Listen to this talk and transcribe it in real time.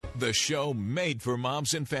The show made for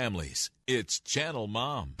moms and families. It's Channel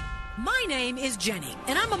Mom. My name is Jenny,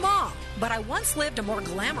 and I'm a mom, but I once lived a more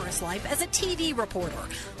glamorous life as a TV reporter.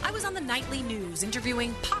 I was on the nightly news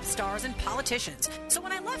interviewing pop stars and politicians. So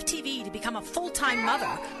when I left TV to become a full-time mother,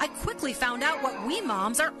 I quickly found out what we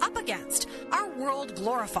moms are up against. Our world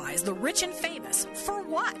glorifies the rich and famous. For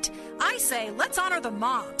what? I say let's honor the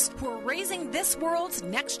moms who are raising this world's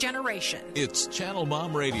next generation. It's Channel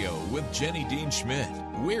Mom Radio with Jenny Dean Schmidt.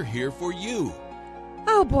 We're here for you.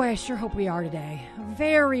 Oh boy, I sure hope we are today. A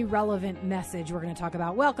very relevant message we're going to talk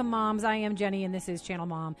about. Welcome, moms. I am Jenny, and this is Channel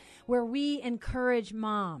Mom, where we encourage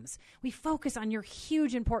moms. We focus on your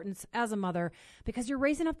huge importance as a mother because you're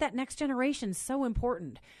raising up that next generation. So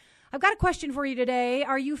important. I've got a question for you today.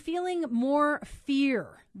 Are you feeling more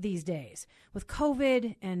fear these days? With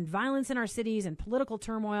COVID and violence in our cities and political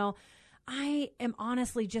turmoil, I am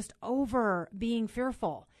honestly just over being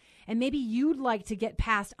fearful. And maybe you'd like to get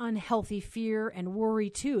past unhealthy fear and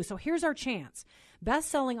worry too. So here's our chance.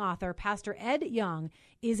 Best-selling author Pastor Ed Young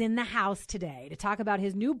is in the house today to talk about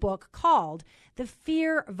his new book called The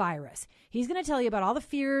Fear Virus. He's going to tell you about all the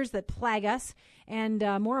fears that plague us and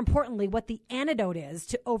more importantly, what the antidote is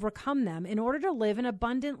to overcome them in order to live an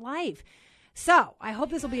abundant life. So I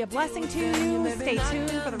hope this will be a blessing to you. Stay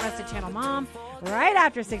tuned for the rest of Channel Mom right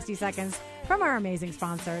after 60 seconds from our amazing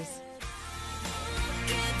sponsors.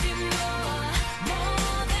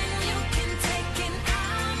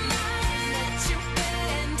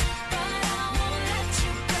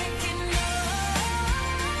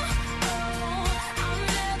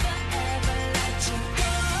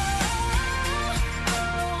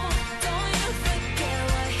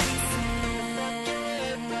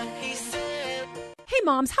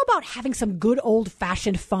 Moms, how about having some good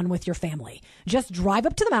old-fashioned fun with your family? Just drive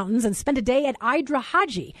up to the mountains and spend a day at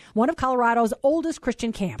Idrahaji, one of Colorado's oldest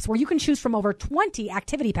Christian camps, where you can choose from over 20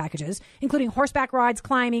 activity packages, including horseback rides,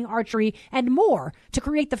 climbing, archery, and more, to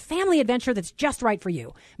create the family adventure that's just right for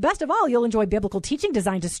you. Best of all, you'll enjoy biblical teaching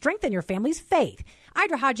designed to strengthen your family's faith.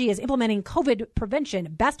 Idrahaji is implementing COVID prevention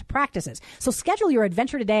best practices. So schedule your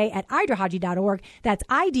adventure today at idrahaji.org. That's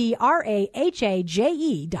idrahaje.org.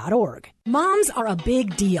 Moms are a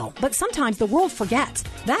big deal, but sometimes the world forgets.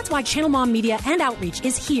 That's why Channel Mom Media and Outreach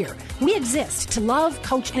is here. We exist to love,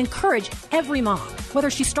 coach, and encourage every mom,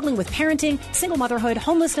 whether she's struggling with parenting, single motherhood,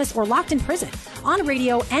 homelessness, or locked in prison. On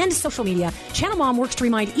radio and social media, Channel Mom works to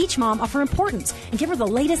remind each mom of her importance and give her the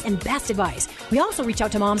latest and best advice. We also reach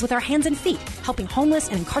out to moms with our hands and feet, helping homeless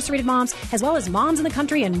and incarcerated moms, as well as moms in the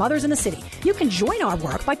country and mothers in the city. You can join our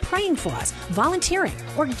work by praying for us, volunteering,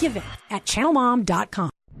 or giving at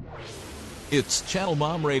channelmom.com. It's Channel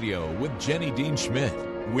Mom Radio with Jenny Dean Schmidt.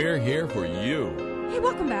 We're here for you. Hey,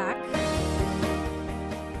 welcome back.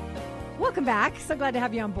 Welcome back. So glad to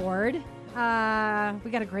have you on board.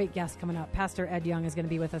 We got a great guest coming up. Pastor Ed Young is going to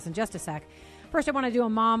be with us in just a sec. First, I want to do a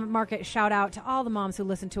mom market shout out to all the moms who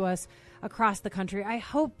listen to us across the country. I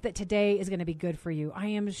hope that today is going to be good for you. I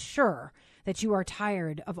am sure that you are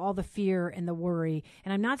tired of all the fear and the worry.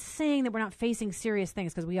 And I'm not saying that we're not facing serious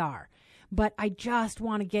things, because we are. But I just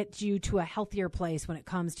want to get you to a healthier place when it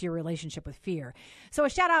comes to your relationship with fear. So a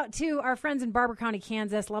shout out to our friends in Barber County,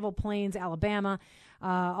 Kansas, Level Plains, Alabama.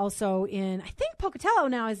 Also in, I think Pocatello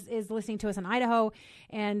now is listening to us in Idaho,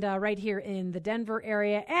 and right here in the Denver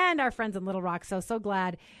area, and our friends in Little Rock. So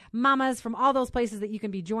glad, mamas from all those places, that you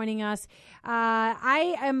can be joining us.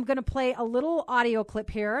 I am going to play a little audio clip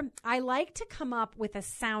here. I like to come up with a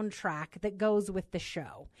soundtrack that goes with the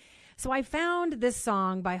show. So I found this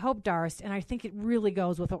song by Hope Darst, and I think it really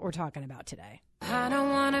goes with what we're talking about today. I don't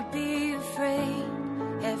want to be afraid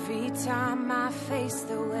every time I face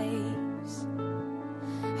the waves.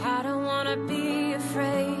 I don't want to be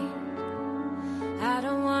afraid. I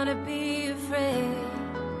don't want to be afraid.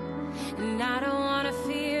 And I don't want to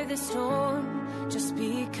fear the storm just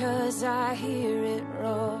because I hear it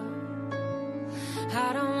roar.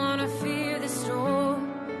 I don't want to fear the storm.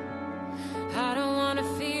 I don't want to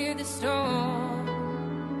fear the storm.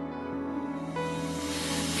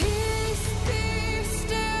 Peace, be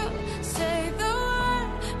still, say the word,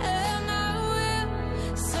 and I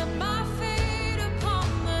will set my feet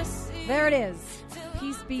upon the sea. There it is.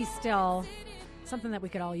 Peace, be still. Something that we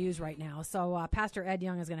could all use right now. So Pastor Ed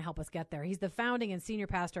Young is going to help us get there. He's the founding and senior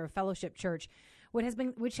pastor of Fellowship Church, which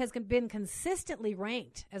has been consistently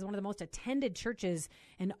ranked as one of the most attended churches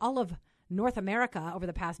in all of North America over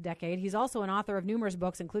the past decade. He's also an author of numerous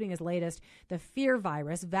books, including his latest, The Fear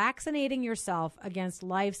Virus, Vaccinating Yourself Against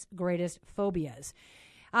Life's Greatest Phobias.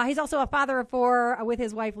 He's also a father of four with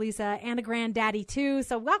his wife, Lisa, and a granddaddy, too.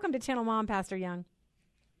 So welcome to Channel Mom, Pastor Young.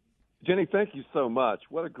 Jenny, thank you so much.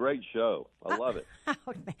 What a great show. I love it.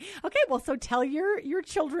 Okay, well, so tell your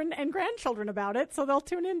children and grandchildren about it so they'll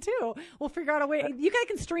tune in too. We'll figure out a way. You guys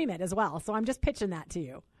can stream it as well, so I'm just pitching that to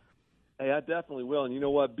you. Hey, I definitely will. And you know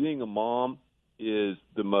what? Being a mom is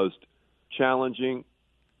the most challenging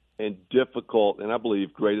and difficult, and I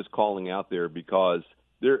believe greatest calling out there, because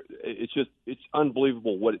it's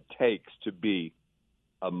unbelievable what it takes to be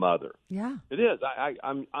a mother. Yeah. It is.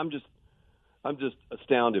 I'm just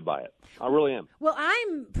astounded by it. I really am. Well,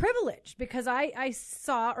 I'm privileged because I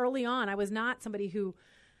saw early on, I was not somebody who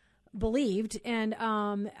believed. And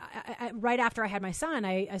right after I had my son,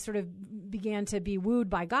 I sort of began to be wooed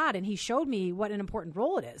by God. And he showed me what an important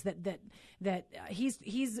role it is that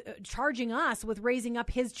he's charging us with raising up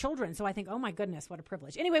his children. So I think, oh my goodness, what a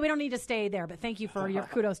privilege. Anyway, we don't need to stay there, but thank you for your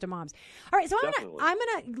kudos to moms. All right. So I'm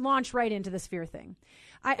going to launch right into this fear thing.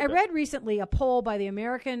 I read recently a poll by the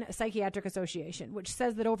American Psychiatric Association, which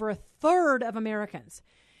says that over a third of Americans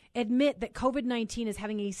admit that COVID-19 is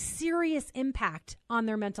having a serious impact on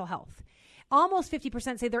their mental health. Almost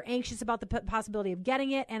 50% say they're anxious about the possibility of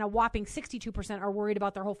getting it, and a whopping 62% are worried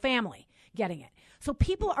about their whole family getting it. So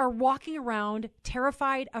people are walking around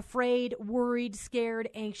terrified, afraid, worried, scared,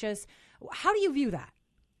 anxious. How do you view that?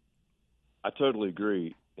 I totally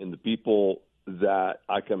agree. And the people that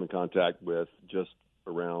I come in contact with just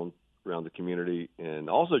around the community and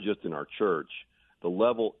also just in our church, the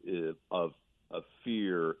level of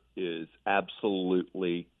fear is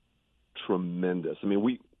absolutely tremendous. I mean,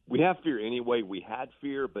 we have fear anyway. We had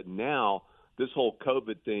fear, but now this whole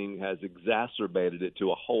COVID thing has exacerbated it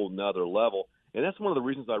to a whole nother level. And that's one of the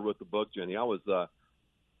reasons I wrote the book, Jenny. I was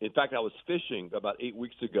fishing about 8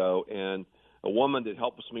 weeks ago, and a woman that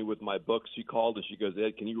helps me with my book, she called and she goes,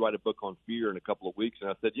 Ed, can you write a book on fear in a couple of weeks? And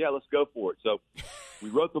I said, yeah, let's go for it. So we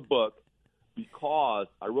wrote the book because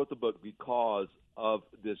of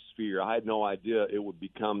this fear. I had no idea it would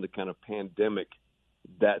become the kind of pandemic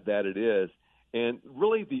that it is. And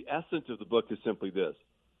really the essence of the book is simply this.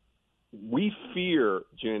 We fear,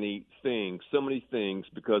 Jenny, so many things,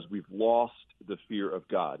 because we've lost the fear of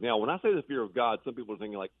God. Now, when I say the fear of God, some people are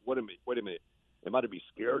thinking like, wait a minute. Am I to be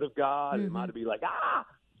scared of God? Mm-hmm. Am I to be like,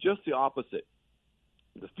 just the opposite.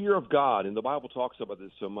 The fear of God, and the Bible talks about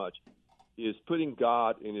this so much, is putting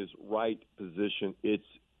God in his right position. It's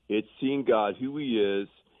seeing God who he is.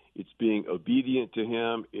 It's being obedient to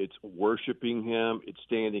him. It's worshiping him. It's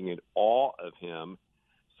standing in awe of him.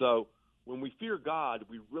 So when we fear God,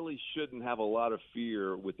 we really shouldn't have a lot of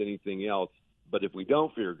fear with anything else. But if we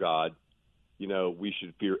don't fear God, we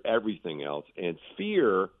should fear everything else. And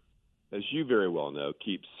fear, as you very well know,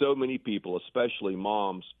 keeps so many people, especially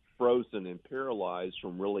moms, frozen and paralyzed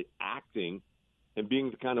from really acting and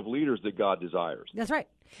being the kind of leaders that God desires. That's right.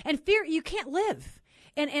 And fear, you can't live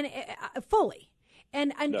and fully.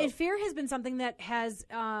 And fear has been something that has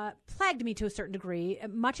plagued me to a certain degree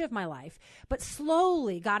much of my life. But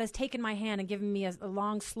slowly, God has taken my hand and given me a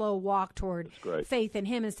long, slow walk toward faith in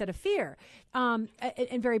him instead of fear. And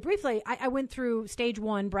very briefly, I went through stage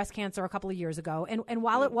 1 breast cancer a couple of years ago. And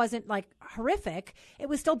while it wasn't like horrific, it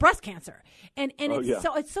was still breast cancer. And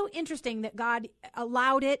it's so interesting that God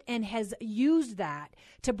allowed it and has used that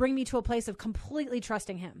to bring me to a place of completely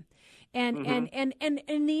trusting him. And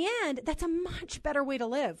in the end, that's a much better way to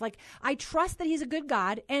live. Like, I trust that he's a good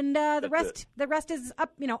God, and the rest is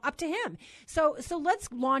up to him. So let's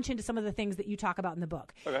launch into some of the things that you talk about in the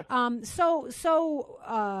book. Okay.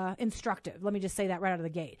 So instructive. Let me just say that right out of the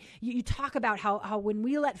gate. You talk about how when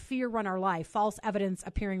we let fear run our life, false evidence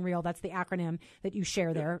appearing real, that's the acronym that you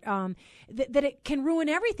share there, that it can ruin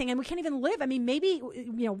everything, and we can't even live. I mean, maybe,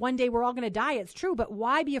 one day we're all going to die. It's true, but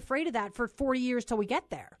why be afraid of that for 40 years till we get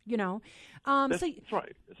there, That's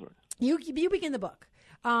right. You begin the book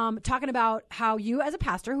talking about how you, as a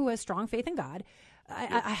pastor who has strong faith in God,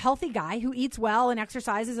 a healthy guy who eats well and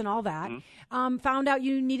exercises and all that, found out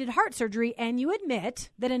you needed heart surgery, and you admit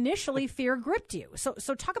that initially fear gripped you. So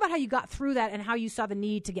talk about how you got through that and how you saw the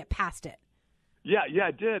need to get past it. Yeah,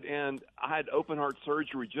 I did. And I had open heart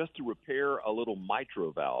surgery just to repair a little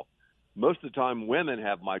mitral valve. Most of the time, women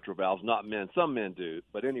have mitral valves, not men. Some men do.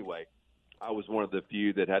 But anyway, I was one of the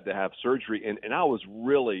few that had to have surgery, and I was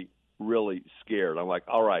really, really scared. I'm like,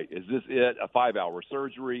 all right, is this it? A 5-hour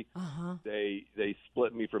surgery? Uh-huh. They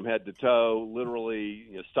split me from head to toe, literally,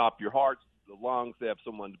 stop your heart, the lungs. They have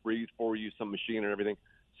someone to breathe for you, some machine and everything.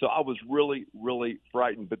 So I was really, really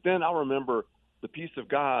frightened. But then I remember the peace of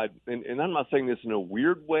God, and I'm not saying this in a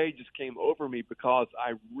weird way, just came over me because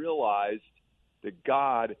I realized that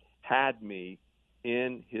God had me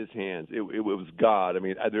in his hands. It was God. I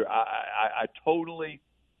mean, I totally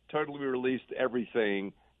released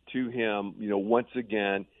everything to him, once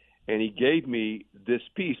again. and he gave me this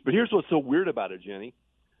peace. But here's what's so weird about it, Jenny.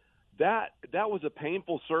 That was a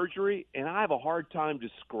painful surgery, and I have a hard time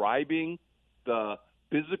describing the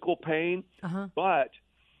physical pain, but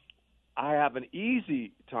I have an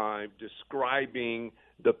easy time describing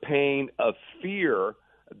the pain of fear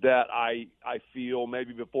that I feel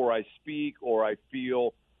maybe before I speak, or I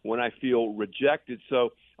feel when I feel rejected. So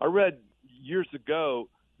I read years ago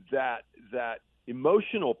that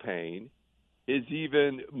emotional pain is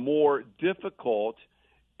even more difficult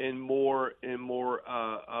and more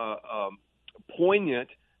poignant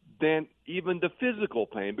than even the physical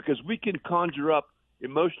pain, because we can conjure up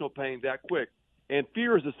emotional pain that quick. And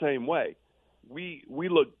fear is the same way. We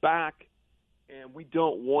look back and we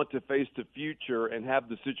don't want to face the future and have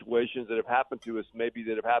the situations that have happened to us, maybe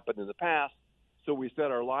that have happened in the past. So we set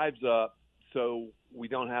our lives up so we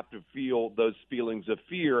don't have to feel those feelings of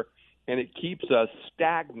fear, and it keeps us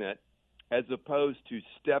stagnant as opposed to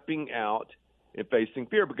stepping out and facing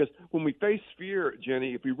fear. Because when we face fear,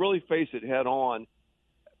 Jenny, if we really face it head on,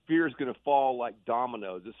 fear is going to fall like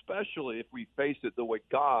dominoes, especially if we face it the way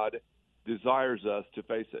God desires us to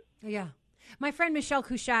face it. Yeah. My friend Michelle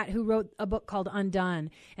Couchat, who wrote a book called Undone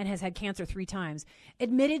and has had cancer 3 times,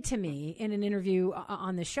 admitted to me in an interview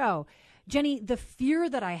on the show, Jenny, the fear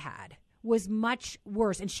that I had was much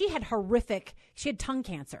worse. And she had tongue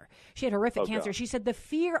cancer. She had horrific cancer. God. She said the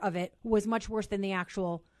fear of it was much worse than the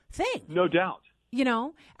actual thing. No doubt. You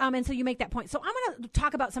know, and so you make that point. So I'm going to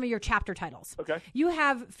talk about some of your chapter titles. Okay. You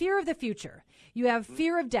have fear of the future. You have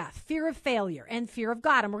fear of death, fear of failure, and fear of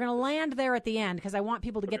God. And we're going to land there at the end because I want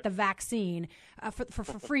people to get the vaccine for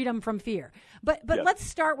freedom from fear. But let's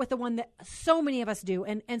start with the one that so many of us do,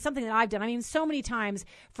 and something that I've done. I mean, so many times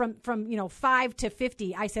from 5 to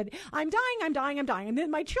 50, I said, I'm dying. And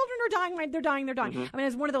then my children are dying. They're dying. I mean, I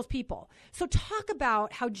was one of those people. So talk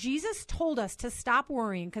about how Jesus told us to stop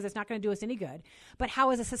worrying because it's not going to do us any good. But how,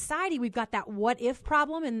 as a society, we've got that what-if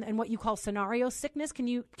problem and what you call scenario sickness. Can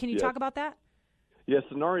you talk about that? Yes,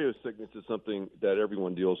 scenario sickness is something that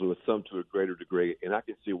everyone deals with, some to a greater degree, and I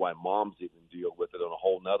can see why moms even deal with it on a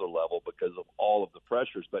whole nother level because of all of the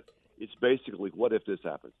pressures. But it's basically, what if this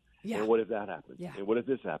happens? Yeah. And what if that happens? Yeah. And what if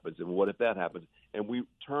this happens? And what if that happens? And we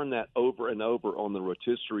turn that over and over on the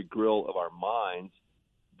rotisserie grill of our minds.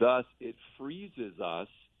 Thus, it freezes us,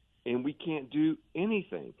 and we can't do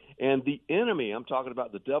anything. And the enemy, I'm talking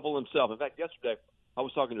about the devil himself. In fact, yesterday I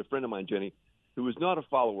was talking to a friend of mine, Jenny, who is not a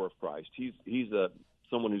follower of Christ. He's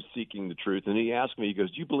someone who's seeking the truth. And he asked me, he goes,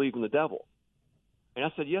 do you believe in the devil? And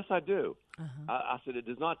I said, yes, I do. I said, it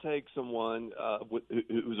does not take someone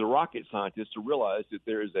who's a rocket scientist to realize that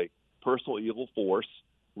there is a personal evil force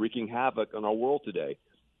wreaking havoc on our world today.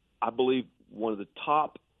 I believe one of the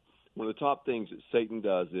top things that Satan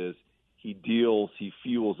does is he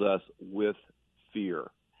fuels us with fear.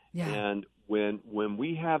 Yeah. And when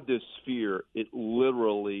we have this fear, it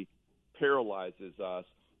literally paralyzes us,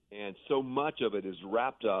 and so much of it is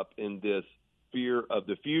wrapped up in this fear of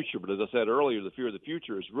the future. But as I said earlier, the fear of the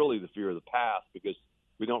future is really the fear of the past, because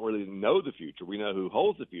we don't really know the future. We know who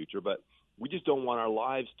holds the future, but we just don't want our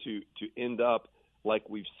lives to end up like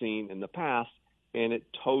we've seen in the past, and it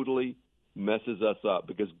totally messes us up,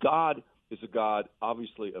 because God is a God,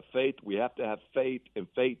 obviously, of faith. We have to have faith, and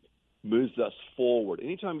faith moves us forward.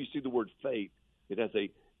 Anytime you see the word faith, it has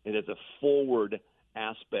a forward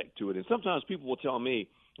aspect to it. And sometimes people will tell me,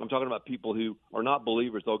 I'm talking about people who are not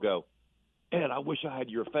believers, they'll go, Ed, I wish I had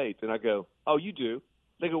your faith. And I go, oh, you do?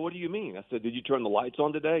 They go, what do you mean? I said, did you turn the lights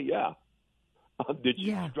on today? Yeah. Did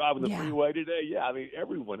you drive on the freeway today? Yeah. I mean,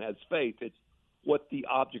 everyone has faith. It's what the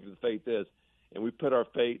object of the faith is. And we put our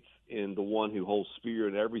faith in the one who holds fear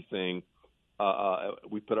and everything.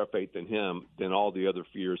 We put our faith in him, then all the other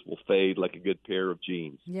fears will fade like a good pair of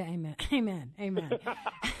jeans. Yeah, amen.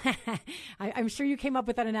 I'm sure you came up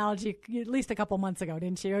with that analogy at least a couple months ago,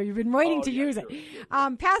 didn't you? You've been waiting to use it.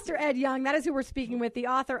 Pastor Ed Young, that is who we're speaking with, the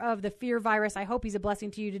author of The Fear Virus. I hope he's a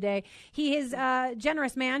blessing to you today. He is a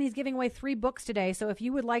generous man. He's giving away 3 books today. So if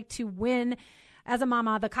you would like to win, as a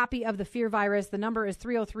mama, the copy of The Fear Virus, the number is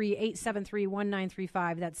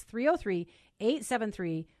 303-873-1935. That's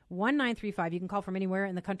 303-873-1935. 1935. You can call from anywhere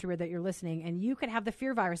in the country that you're listening, and you could have the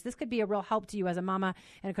fear virus. This could be a real help to you as a mama,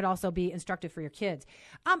 and it could also be instructive for your kids.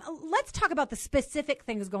 Let's talk about the specific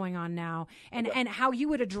things going on now, and how you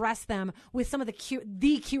would address them with some of the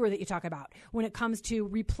cure that you talk about when it comes to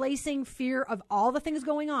replacing fear of all the things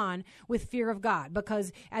going on with fear of God.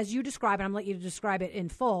 Because as you describe it, I'm going to let you describe it in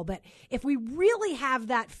full, but if we really have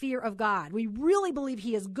that fear of God, we really believe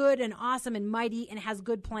he is good and awesome and mighty and has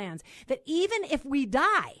good plans, that even if we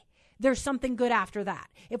die, there's something good after that.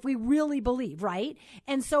 If we really believe, right?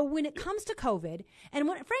 And so when it comes to COVID, and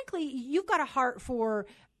frankly, you've got a heart for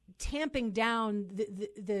tamping down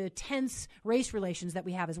the tense race relations that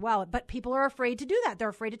we have as well. But people are afraid to do that. They're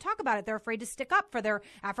afraid to talk about it. They're afraid to stick up for their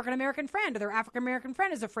African-American friend, or their African-American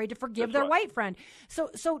friend is afraid to forgive their white friend.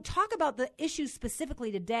 So talk about the issues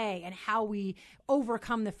specifically today and how we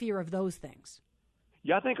overcome the fear of those things.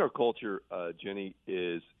 Yeah, I think our culture, Jenny,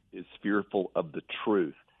 is fearful of the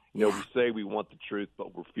truth. We say we want the truth,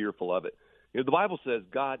 but we're fearful of it. The Bible says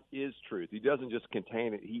God is truth. He doesn't just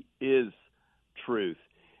contain it. He is truth.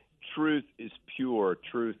 Truth is pure.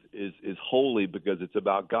 Truth is holy because it's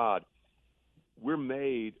about God. We're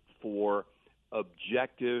made for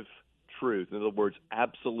objective truth. In other words,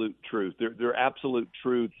 absolute truth. There are absolute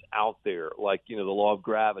truths out there, like, the law of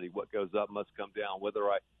gravity. What goes up must come down. Whether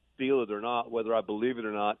I feel it or not, whether I believe it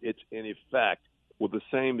or not, it's in effect. Well, the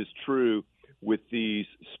same is true with these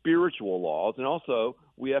spiritual laws. And also,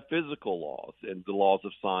 we have physical laws and the laws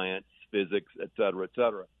of science, physics, et cetera, et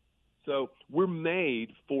cetera. So we're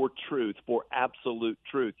made for truth, for absolute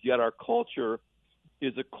truth. Yet our culture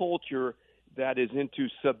is a culture that is into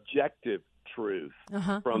subjective truth.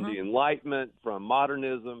 From the Enlightenment, from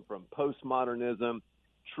modernism, from postmodernism,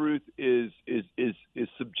 truth is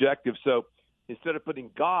subjective. So instead of putting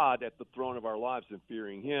God at the throne of our lives and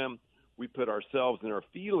fearing him, we put ourselves and our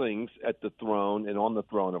feelings at the throne and on the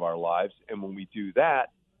throne of our lives. And when we do that,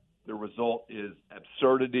 the result is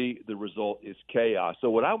absurdity. The result is chaos.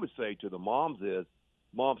 So what I would say to the moms is,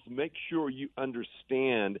 moms, make sure you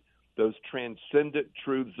understand those transcendent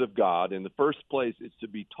truths of God. And the first place it's to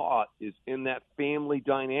be taught is in that family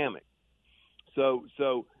dynamic. So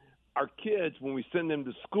our kids, when we send them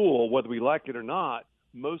to school, whether we like it or not,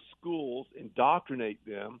 most schools indoctrinate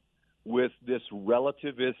them with this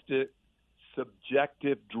relativistic,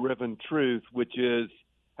 subjective-driven truth, which is,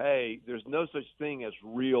 hey, there's no such thing as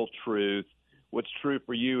real truth. What's true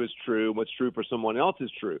for you is true, and what's true for someone else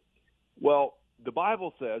is true. Well, the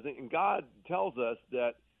Bible says, and God tells us,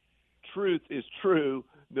 that truth is true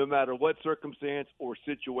no matter what circumstance or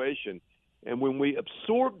situation. And when we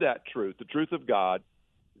absorb that truth, the truth of God,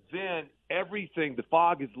 then everything, the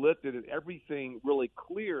fog is lifted and everything really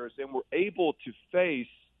clears, and we're able to face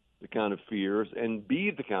the kind of fears and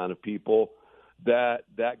be the kind of people that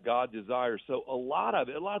God desires. So a lot of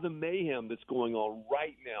the mayhem that's going on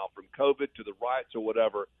right now, from COVID to the riots or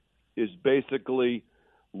whatever, is basically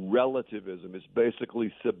relativism. It's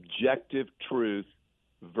basically subjective truth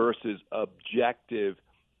versus objective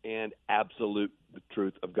and absolute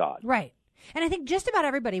truth of God. Right. And I think just about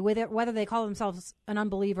everybody, whether they call themselves an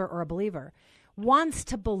unbeliever or a believer, wants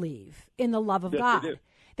to believe in the love of God.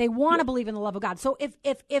 They want to believe in the love of God. So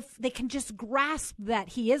if they can just grasp that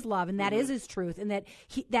he is love and that is his truth, and that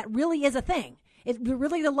that really is a thing.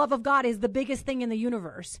 Really, the love of God is the biggest thing in the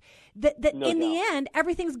universe. That no in doubt. The end,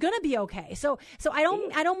 everything's going to be okay. So I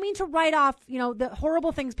don't mean to write off, the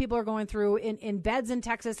horrible things people are going through in beds in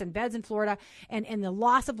Texas and beds in Florida and the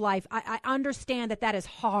loss of life. I understand that is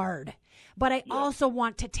hard. But I also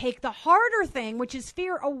want to take the harder thing, which is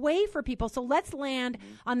fear, away for people. So let's land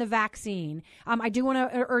on the vaccine. I do want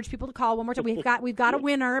to urge people to call one more time. We've got a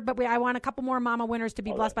winner, but I want a couple more mama winners to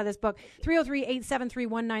be blessed by this book.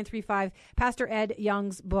 303-873-1935. Pastor Ed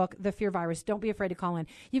Young's book, The Fear Virus. Don't be afraid to call in.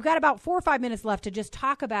 You've got about 4 or 5 minutes left to just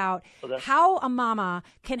talk about how a mama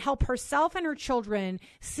can help herself and her children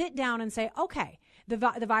sit down and say, okay, the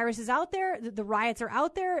virus is out there. The riots are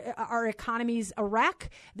out there. Our economy's a wreck.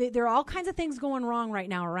 There are all kinds of things going wrong right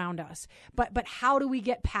now around us. But how do we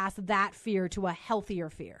get past that fear to a healthier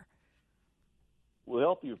fear? Well,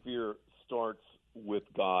 healthier fear starts with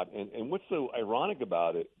God. And what's so ironic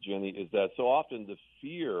about it, Jenny, is that so often the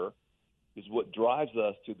fear is what drives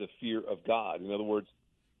us to the fear of God. In other words,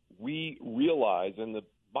 we realize, and the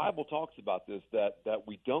Bible talks about this, that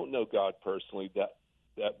we don't know God personally, that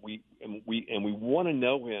we want to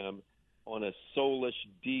know him on a soulish,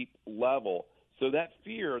 deep level. So that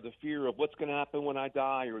fear, the fear of what's going to happen when I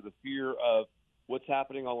die, or the fear of what's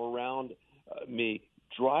happening all around me,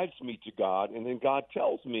 drives me to God. And then God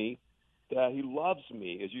tells me that he loves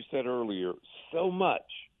me, as you said earlier, so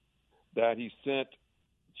much that he sent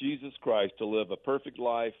Jesus Christ to live a perfect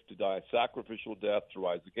life, to die a sacrificial death, to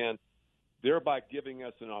rise again, thereby giving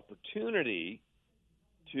us an opportunity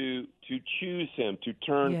to choose him, to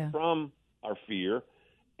turn from our fear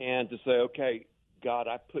and to say, okay, God,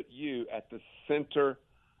 I put you at the center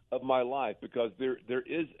of my life, because there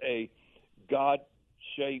is a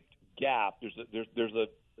God-shaped gap.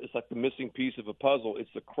 It's like the missing piece of a puzzle. It's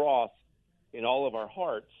the cross in all of our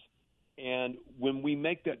hearts. And when we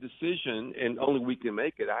make that decision, and only we can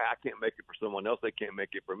make it, I can't make it for someone else. They can't make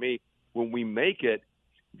it for me. When we make it,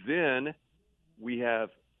 then we have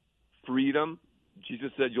freedom.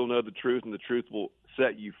 Jesus said, you'll know the truth, and the truth will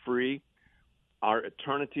set you free. Our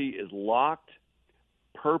eternity is locked.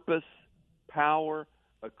 Purpose, power,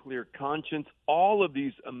 a clear conscience, all of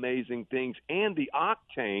these amazing things, and the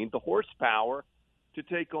octane, the horsepower, to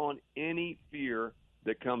take on any fear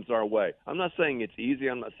that comes our way. I'm not saying it's easy.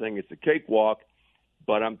 I'm not saying it's a cakewalk,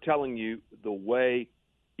 but I'm telling you the way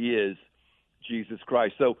is Jesus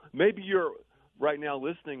Christ. So maybe you're right now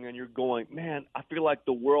listening and you're going, man, I feel like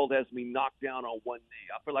the world has me knocked down on one knee.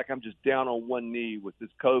 I feel like I'm just down on one knee with this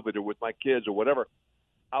COVID or with my kids or whatever.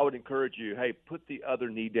 I would encourage you, hey, put the other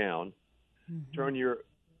knee down, turn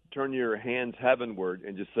your hands heavenward,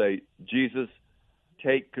 and just say, Jesus,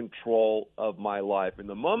 take control of my life. And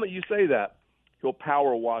the moment you say that, he'll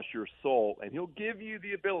power wash your soul, and he'll give you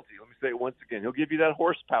the ability. Let me say it once again. He'll give you that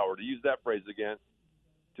horsepower, to use that phrase again,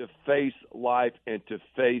 to face life and to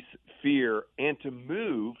face fear and to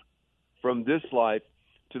move from this life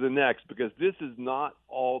to the next, because this is not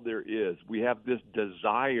all there is. We have this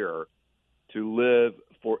desire to live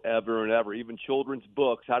forever and ever. Even children's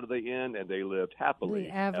books, how do they end? And they lived happily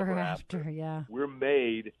ever after. Yeah. We're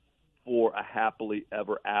made for a happily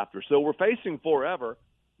ever after. So we're facing forever,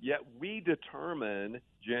 yet we determine,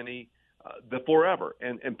 Jenny, the forever.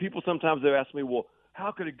 And people sometimes have asked me, well,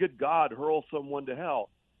 how could a good God hurl someone to hell?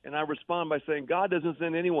 And I respond by saying, God doesn't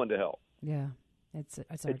send anyone to hell. Yeah, it's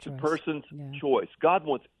our choice. It's a person's choice. God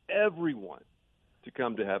wants everyone to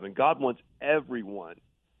come to heaven. God wants everyone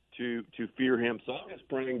to fear him. So I'm just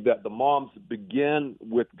praying that the moms begin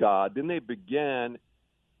with God. Then they begin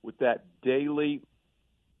with that daily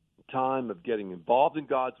time of getting involved in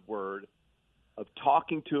God's word, of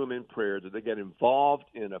talking to him in prayer, that they get involved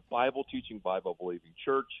in a Bible-teaching, Bible-believing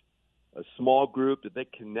church, a small group, that they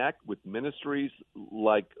connect with ministries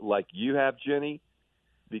like you have, Jenny,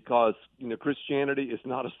 because, Christianity is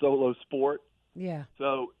not a solo sport. Yeah.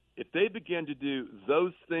 So if they begin to do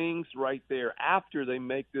those things right there after they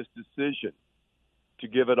make this decision to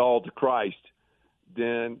give it all to Christ,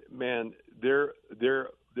 then, man, their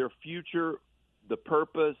future, the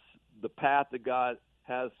purpose, the path that God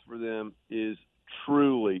has for them is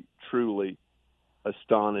truly, truly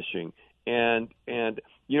astonishing. And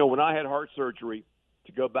when I had heart surgery,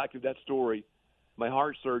 to go back to that story, my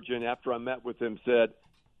heart surgeon, after I met with him, said,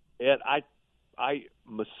 Ed, I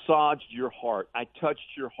massaged your heart. I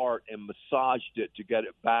touched your heart and massaged it to get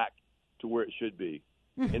it back to where it should be.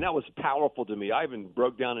 And that was powerful to me. I even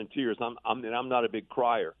broke down in tears. I'm not a big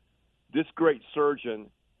crier. This great surgeon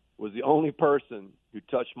was the only person who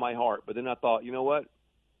touched my heart. But then I thought, you know what?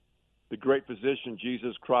 The great physician,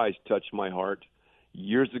 Jesus Christ, touched my heart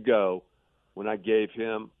years ago when I gave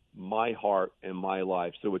him my heart and my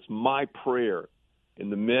life. So it's my prayer in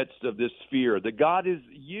the midst of this fear that God is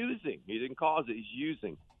using. He didn't cause it. He's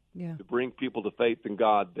using to bring people to faith in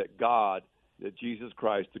God, that Jesus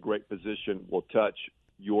Christ, the great physician, will touch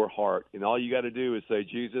your heart. And all you got to do is say,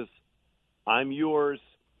 Jesus, I'm yours.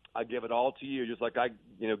 I give it all to you. Just like I,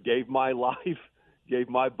 gave my life, gave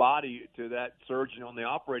my body to that surgeon on the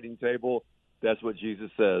operating table. That's what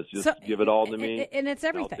Jesus says. Just give it all to me, and it's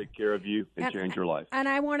everything. I'll take care of you and change your life. And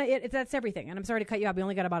I want to. That's everything. And I'm sorry to cut you off. We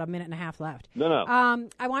only got about a minute and a half left. No.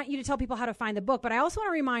 I want you to tell people how to find the book, but I also want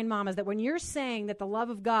to remind mamas that when you're saying that the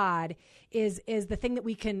love of God is the thing that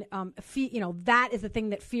we can, that is the thing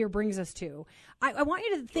that fear brings us to. I want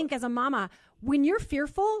you to think as a mama, when you're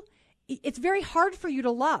fearful, it's very hard for you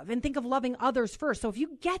to love and think of loving others first. So if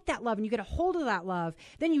you get that love and you get a hold of that love,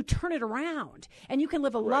 then you turn it around and you can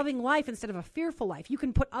live a loving life instead of a fearful life. You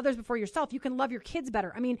can put others before yourself. You can love your kids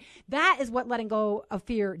better. I mean, that is what letting go of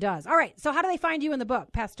fear does. All right. So how do they find you in the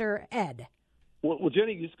book, Pastor Ed? Well,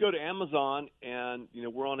 Jenny, just go to Amazon, and,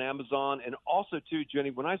 we're on Amazon. And also, too,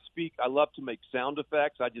 Jenny, when I speak, I love to make sound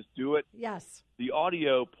effects. I just do it. Yes. The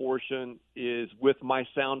audio portion is with my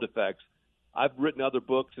sound effects. I've written other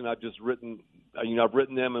books, and I've written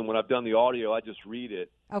them, and when I've done the audio, I just read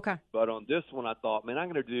it. Okay. But on this one, I thought, man,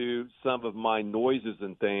 I'm going to do some of my noises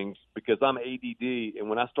and things because I'm ADD, and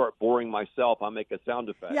when I start boring myself, I make a sound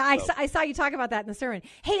effect. Yeah, I saw you talk about that in the sermon.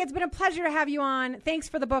 Hey, it's been a pleasure to have you on. Thanks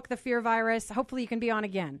for the book, The Fear Virus. Hopefully you can be on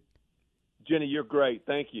again. Jenny, you're great.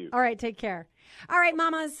 Thank you. All right, take care. All right,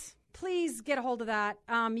 mamas. Please get a hold of that.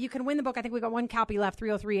 You can win the book. I think we got one copy left,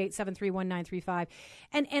 303-873-1935.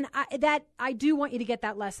 And I do want you to get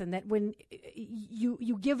that lesson that when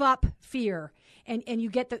you give up fear and you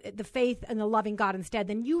get the faith and the loving God instead,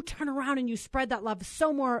 then you turn around and you spread that love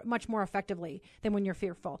much more effectively than when you're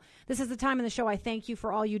fearful. This is the time in the show I thank you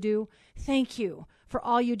for all you do. Thank you for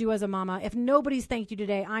all you do as a mama. If nobody's thanked you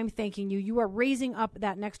today, I'm thanking you. You are raising up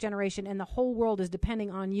that next generation, and the whole world is depending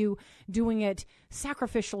on you doing it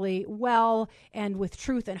sacrificially well and with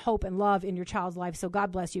truth and hope and love in your child's life. So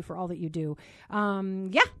God bless you for all that you do.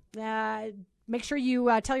 Make sure you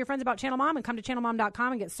tell your friends about Channel Mom and come to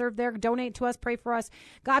channelmom.com and get served there. Donate to us. Pray for us.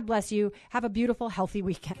 God bless you. Have a beautiful, healthy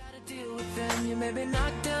weekend. Gotta deal with them. You may be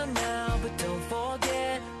knocked down now, but don't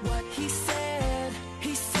forget what he said.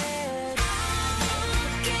 He said,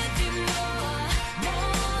 I'll give you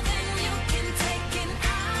more than you can take, and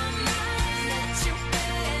I might let you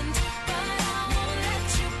bend, but I won't let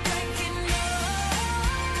you break it.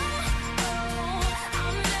 No,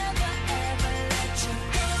 I'll never ever let you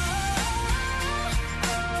go.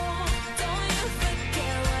 Don't you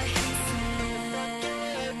forget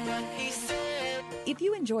what he said. If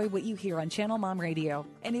you enjoy what you hear on Channel Mom Radio,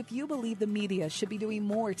 and if you believe the media should be doing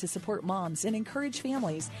more to support moms and encourage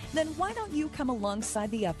families, then why don't you come alongside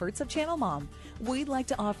the efforts of Channel Mom? We'd like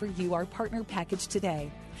to offer you our partner package today.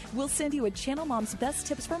 We'll send you a Channel Mom's Best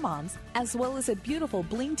Tips for Moms, as well as a beautiful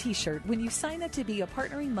bling t-shirt when you sign up to be a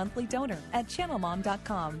partnering monthly donor at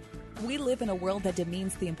channelmom.com. We live in a world that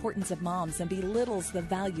demeans the importance of moms and belittles the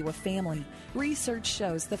value of family. Research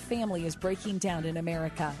shows the family is breaking down in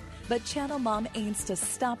America. But Channel Mom aims to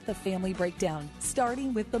stop the family breakdown,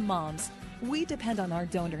 starting with the moms. We depend on our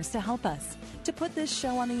donors to help us, to put this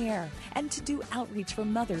show on the air, and to do outreach for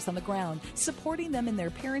mothers on the ground, supporting them in their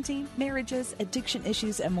parenting, marriages, addiction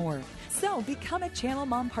issues, and more. So become a Channel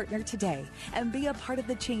Mom partner today and be a part of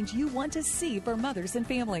the change you want to see for mothers and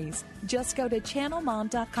families. Just go to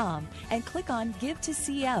channelmom.com and click on Give to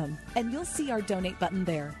CM, and you'll see our donate button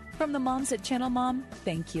there. From the moms at Channel Mom,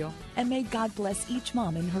 thank you. And may God bless each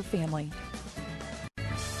mom and her family.